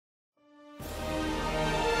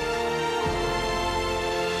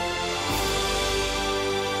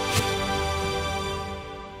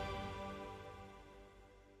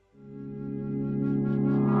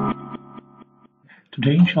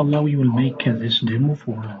Today, inshallah, we will make this demo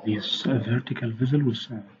for this vertical vessel with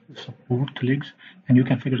support legs, and you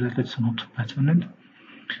can figure that it's not patterned.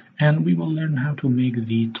 And we will learn how to make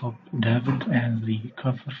the top davit and the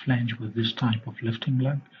cover flange with this type of lifting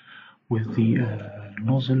lug, with the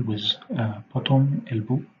nozzle with bottom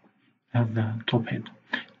elbow at the top head.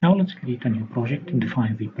 Now let's create a new project and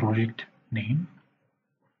define the project name.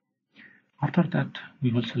 After that,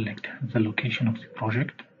 we will select the location of the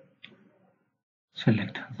project.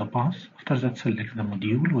 Select the path. After that, select the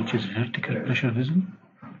module, which is vertical pressure vessel.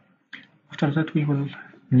 After that, we will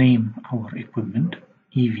name our equipment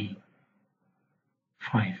EV500.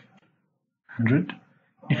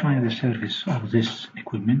 Define the service of this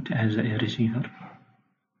equipment as a receiver.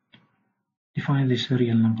 Define the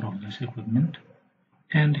serial number of this equipment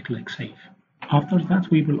and click Save. After that,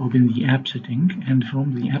 we will open the app setting, and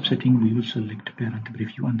from the app setting we will select parent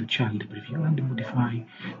preview and the child preview and modify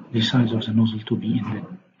the size of the nozzle to be inlet.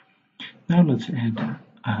 Now let's add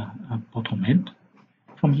a bottom head.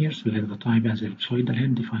 From here, select the type as ellipsoidal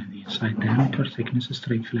head, define the inside diameter, thickness,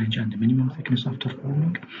 straight flange, and the minimum thickness after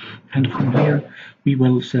forming. And from here, we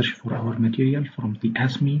will search for our material from the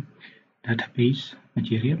ASME database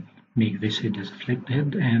material. Make this head as a flipped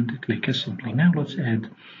head and click Assembly. Now let's add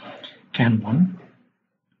can 1.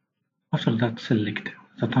 After that, select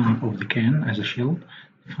the type of the can as a shell,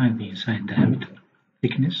 define the inside diameter,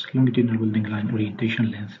 thickness, longitudinal welding line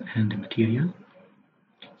orientation, length, and the material.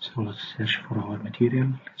 So let's search for our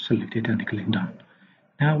material, select it and click Done.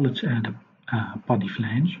 Now let's add a body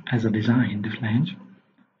flange as a designed flange.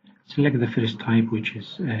 Select the first type, which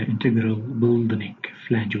is integral build neck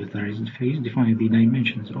flange with the raised face. Define the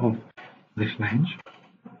dimensions of the flange.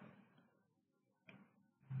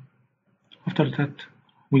 After that,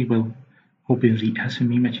 we will open the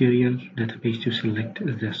ASME material database to select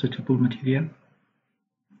the suitable material.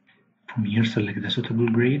 From here, select the suitable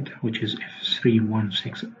grade, which is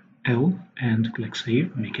F316L, and click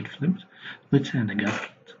Save, make it flipped. Let's add a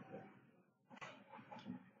gasket.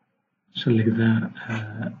 Select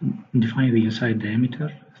define the inside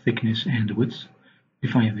diameter, thickness, and width.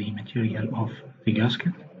 Define the material of the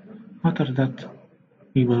gasket. After that,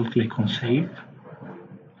 we will click on Save.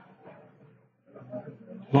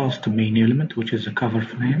 Last main element, which is the cover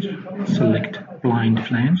flange, select blind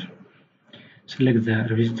flange. Select the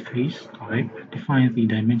raised face type, define the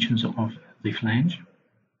dimensions of the flange,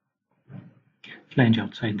 flange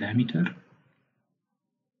outside diameter,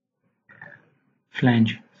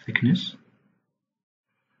 flange thickness,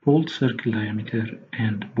 bolt circle diameter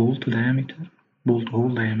and bolt diameter, bolt hole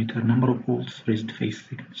diameter, number of bolts, raised face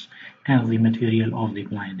thickness, and the material of the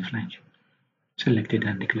blind flange. Select it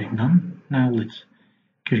and click Done. Now let's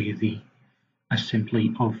create the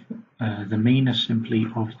assembly of the main assembly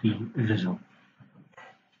of the vessel.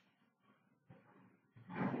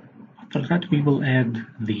 After that, we will add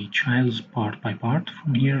the child's part by part.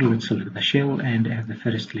 From here, let's select the shell and add the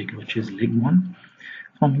first leg, which is leg 1.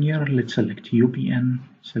 From here, let's select UPN,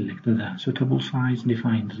 select the suitable size,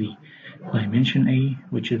 define the dimension A,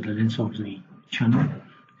 which is the length of the channel,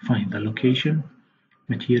 define the location,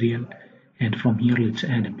 material, and from here, let's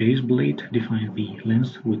add a base plate, define the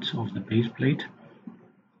length, width of the base plate,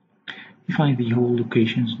 define the whole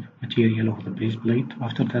locations, material of the base plate.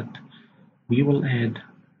 After that, we will add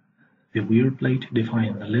the wear plate,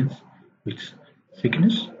 define the length, width,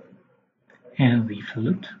 thickness, and the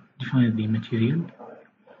fillet, define the material,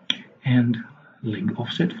 and leg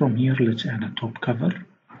offset. From here, let's add a top cover,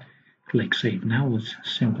 click Save. Now let's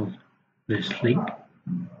assemble this leg.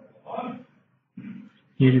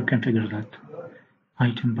 Here you can figure that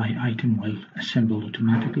item by item will assemble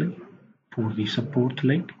automatically for the support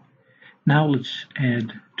leg. Now let's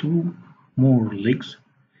add 2 more legs,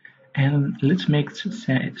 and let's make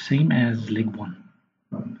it same as leg 1.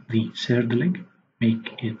 The third leg,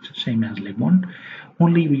 make it same as leg 1,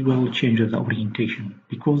 only we will change the orientation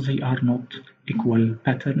because they are not equal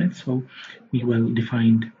patterns, so we will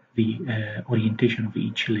define the orientation of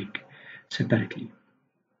each leg separately.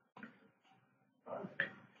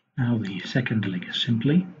 Now the second leg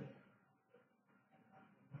assembly.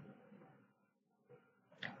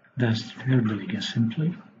 The third leg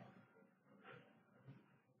assembly.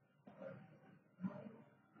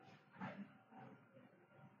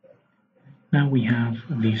 Now we have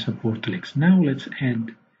the support legs. Now let's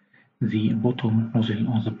add the bottom nozzle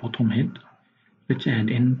on the bottom head. Let's add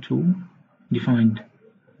N2, define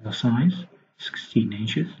the size, 16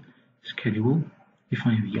 inches, scalable,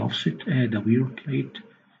 define the offset, add a wear plate,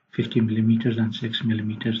 50 millimeters and 6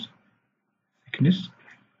 millimeters thickness,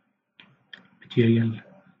 material,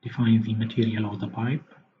 define the material of the pipe,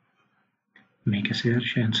 make a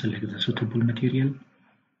search and select the suitable material,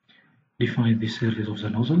 define the surface of the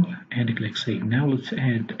nozzle and click Save. Now let's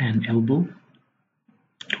add an elbow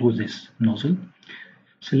to this nozzle.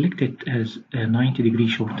 Select it as a 90-degree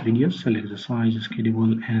short radius, select the size,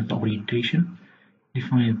 schedule, and the orientation.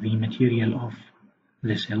 Define the material of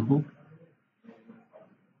this elbow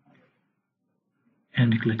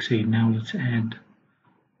and click Save. Now let's add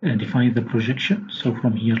define the projection. So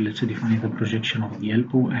from here let's define the projection of the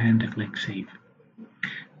elbow and click Save.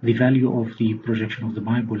 The value of the projection of the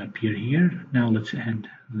pipe will appear here. Now let's add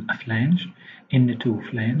a flange into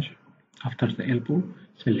flange. After the elbow,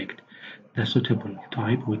 select the suitable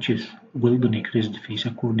type, which is welded increased face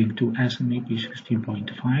according to ASME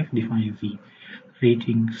P16.5. Define the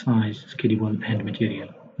rating, size, schedule, and material.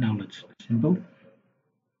 Now let's assemble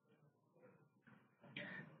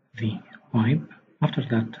the pipe. After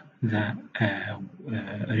that, the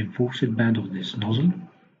reinforced bed of this nozzle.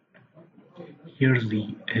 Here's the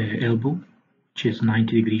elbow, which is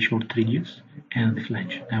 90-degree short radius, and the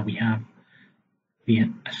flange. Now we have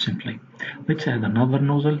the assembly. Let's add another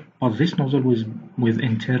nozzle, but this nozzle was with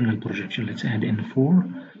internal projection. Let's add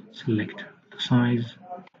N4, select the size,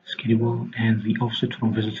 schedule, and the offset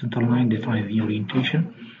from visual center line. Define the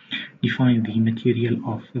orientation, define the material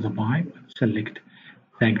of the pipe, select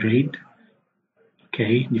the grade.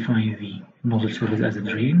 Okay, define the nozzle surface as a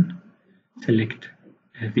drain, select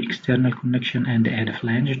the external connection and add a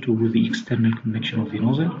flange to the external connection of the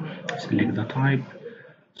nozzle. Select the type,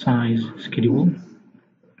 size, schedule,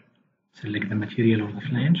 select the material of the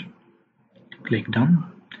flange, click Done.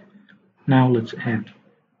 Now let's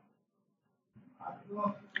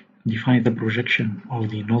define the projection of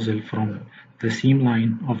the nozzle from the seam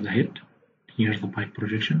line of the head. Here's the pipe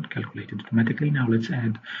projection calculated automatically. Now let's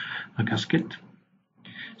add a gasket.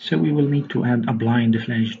 So we will need to add a blind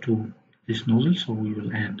flange to this nozzle, so we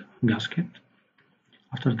will add gasket.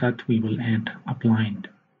 After that we will add a blind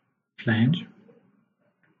flange.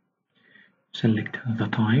 Select the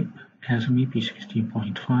type ASME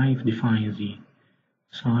P16.5, define the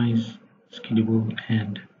size, schedule,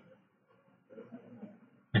 and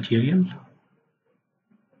material.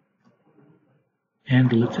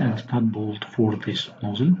 And let's add a stud bolt for this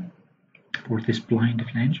nozzle, for this blind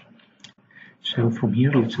flange. So from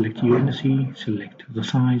here let's select UNC, select the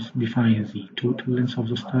size, define the total length of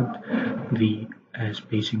the stud, the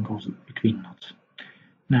spacing goes between nuts.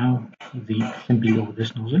 Now the assembly of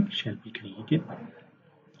this nozzle shall be created.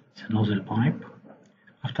 It's a nozzle pipe.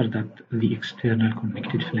 After that the external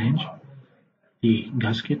connected flange, the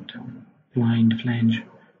gasket, blind flange.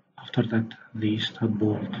 After that the stud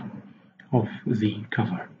bolt of the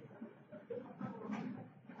cover.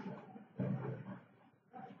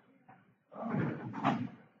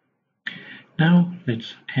 Now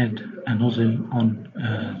let's add a nozzle on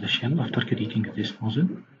the shell after creating this nozzle.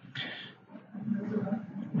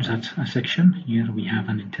 That's a section. Here we have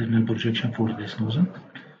an internal projection for this nozzle.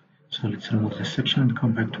 So let's remove this section and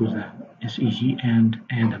come back to the SEG and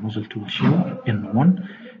add a nozzle to the shell N1.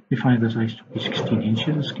 Define the size to be 16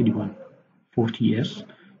 inches, schedule 40S.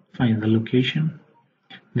 Find the location,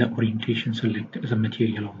 the orientation, select the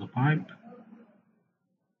material of the pipe.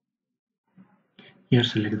 Here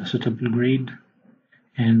select the suitable grade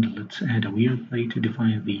and let's add a wear plate to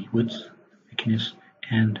define the width, thickness,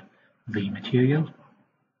 and the material.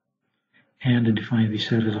 And define the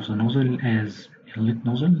surface of the nozzle as inlet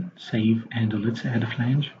nozzle. Save and let's add a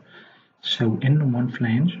flange. So N1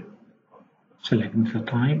 flange, select the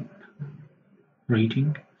type,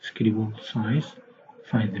 rating, schedule, size,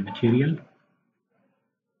 find the material,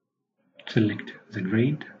 select the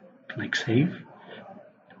grade, click Save.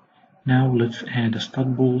 Now let's add a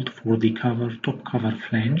stud bolt for the top cover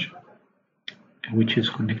flange, which is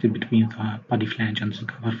connected between the body flange and the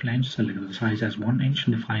cover flange. Select the size as 1 inch,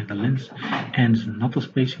 define the length and the knot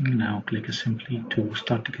spacing. Now click Assembly to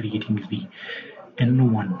start creating the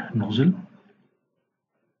N1 nozzle,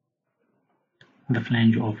 the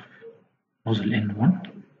flange of nozzle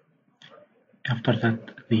N1. After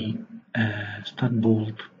that the stud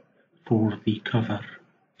bolt for the cover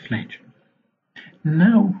flange.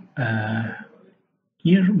 Now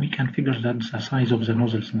here we can figure that the size of the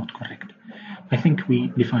nozzle is not correct. I think we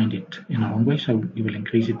defined it in a wrong way, so we will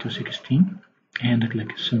increase it to 16 and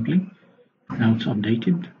click Simply. Now it's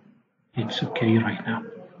updated. It's okay right now.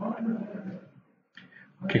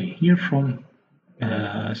 Okay, here from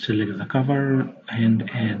select the cover and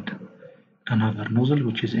add another nozzle,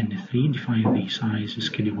 which is N3. Define the size,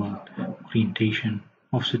 schedule, orientation,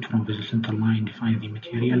 offset from visual center line. Define the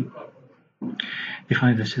material.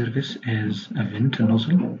 Define the surface as a vent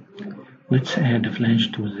nozzle. Let's add a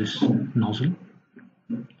flange to this nozzle.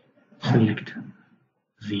 Select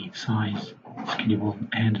the size, scalable,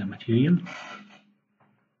 and the material.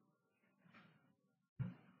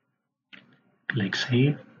 Click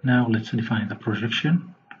Save. Now let's define the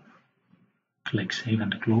projection. Click Save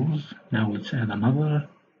and close. Now let's add another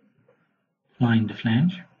blind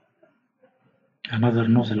flange. Another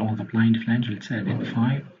nozzle on the blind flange. Let's add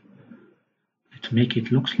N5. Let's make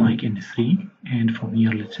it looks like N3. And from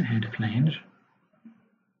here let's add a flange.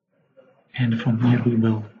 And from here we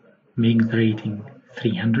will make the rating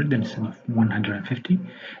 300 instead of 150.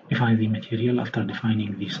 Define the material after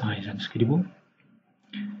defining the size and scalable.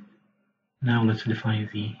 Now let's define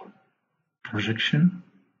the projection.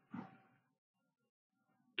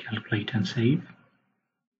 Calculate and save.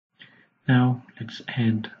 Now let's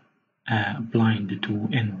add a blind to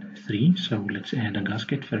N3. So let's add a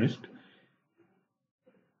gasket first.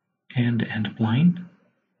 And add a blind.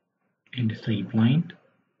 N3 blind.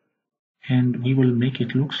 And we will make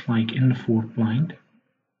it looks like N4 blind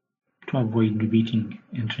to avoid repeating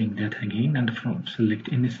entering data again. And from select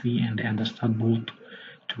N3 and add a stud bolt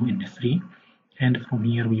to N3. And from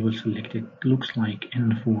here we will select it looks like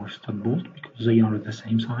N4 stud bolt because they are the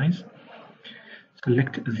same size.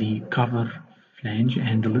 Select the cover flange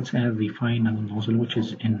and let's add the final nozzle, which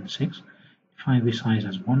is N6. Define the size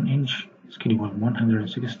as 1 inch, scalable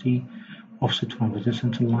 160, offset from the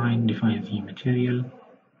center line. Define the material.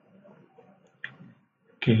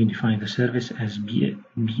 Okay, define the surface as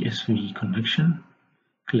BSV connection.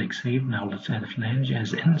 Click Save. Now let's add a flange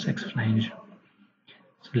as N6 flange.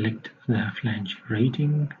 Select the flange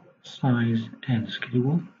rating, size, and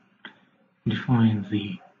scalable. Define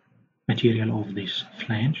the material of this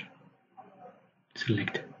flange.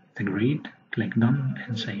 Select the grade, click Done,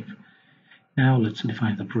 and Save. Now let's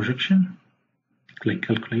define the projection. Click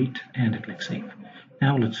Calculate and click Save.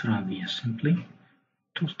 Now let's run the assembly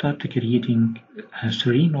to start creating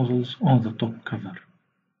 3 nozzles on the top cover.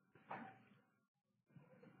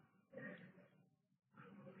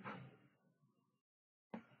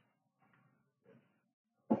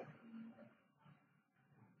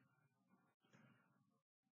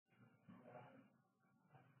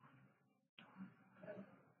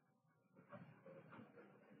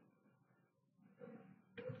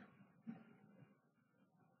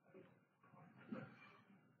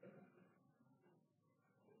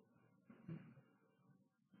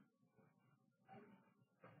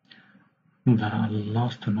 The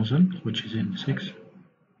last nozzle, which is N6.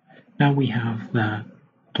 Now we have the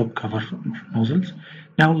top cover nozzles.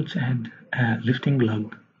 Now let's add a lifting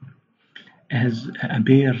lug as a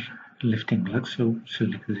bare lifting lug. So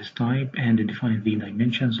select this type and define the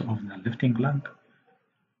dimensions of the lifting lug.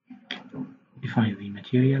 Define the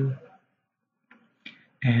material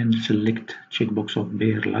and select checkbox of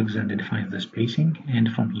bare lugs and define the spacing.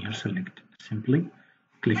 And from here select Assembly.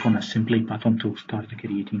 Click on Assembly button to start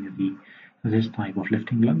creating this type of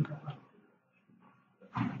lifting lug.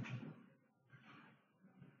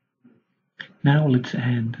 Now let's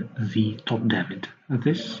add the top davit.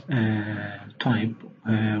 This type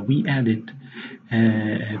we added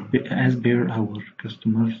as per our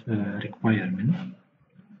customer's requirement,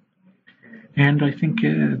 and I think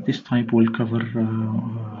this type will cover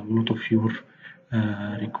a lot of your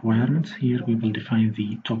requirements. Here we will define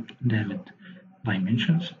the top davit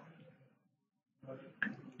dimensions.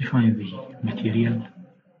 Define the material.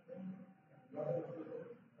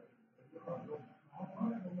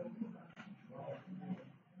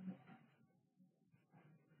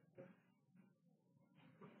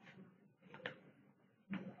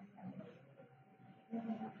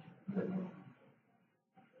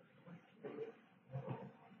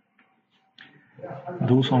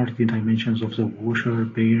 Those are the dimensions of the washer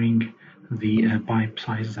bearing, the pipe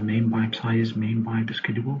size, the main pipe size, main pipe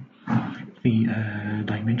schedule, the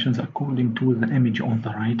dimensions according to the image on the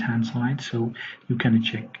right hand side, so you can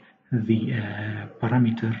check the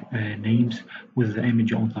parameter names with the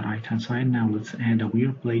image on the right hand side. Now let's add a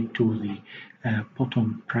wear plate to the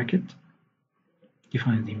bottom bracket.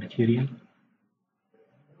 Define the material.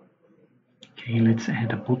 Okay, let's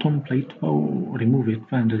add a bottom plate. Remove it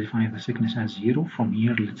and define the thickness as 0. From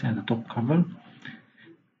here, let's add the top cover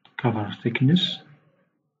thickness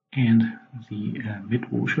and the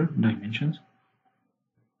mid washer dimensions.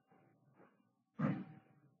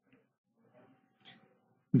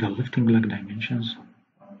 The lifting lug dimensions,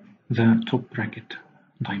 the top bracket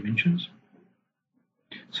dimensions.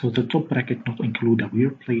 So the top bracket not include a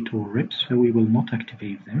wear plate or ribs, so we will not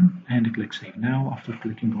activate them, and click Save. Now after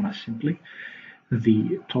clicking on Assembly,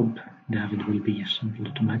 the top davit will be assembled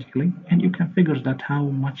automatically, and you can figure that how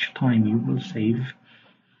much time you will save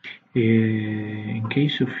in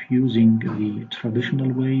case of using the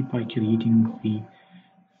traditional way by creating the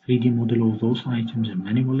 3D model all those items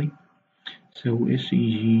manually. So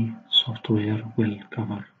SEG software will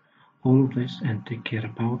cover all of this and take care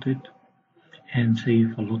about it and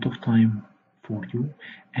save a lot of time for you,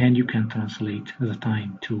 and you can translate the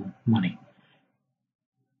time to money.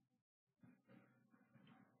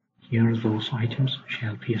 Here those items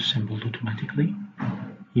shall be assembled automatically.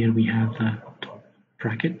 Here we have the top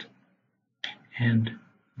bracket and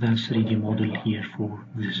the 3D model here for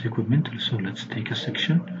this equipment. So let's take a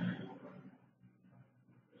section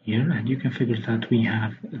here, and you can figure that we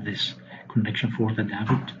have this connection for the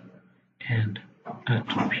Davit and a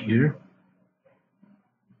top here.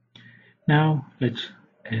 Now let's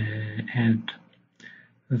add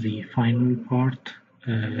the final part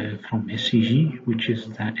from SEG, which is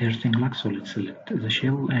the earthing lug. So let's select the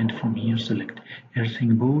shell, and from here select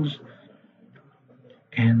earthing bows,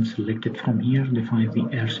 and select it from here, define the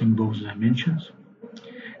earthing bows dimensions,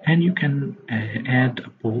 and you can add a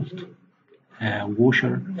bolt,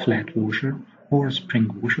 washer, flat washer, or a spring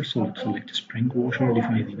washer. So let's select spring washer,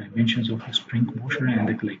 define the dimensions of the spring washer,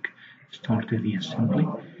 and click start the assembly.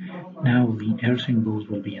 Now the earthing bows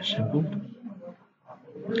will be assembled.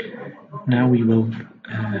 Now we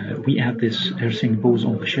add this earthing bows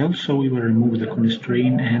on the shell, so we will remove the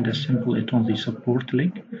constraint and assemble it on the support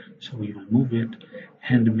leg. So we will move it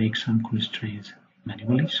and make some constraints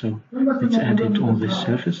manually. So let's add it on this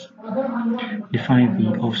surface. Define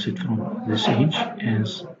the offset from this edge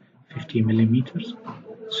as 50 millimeters.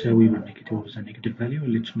 So we will make it always a negative value.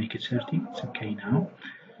 Let's make it 30. It's okay now.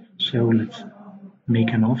 So let's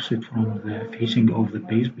make an offset from the facing of the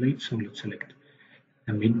base plate. So let's select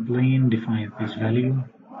the mid plane, define this value.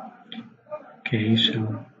 Okay,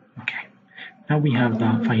 now we have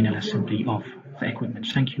the final assembly of the equipment.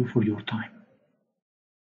 Thank you for your time.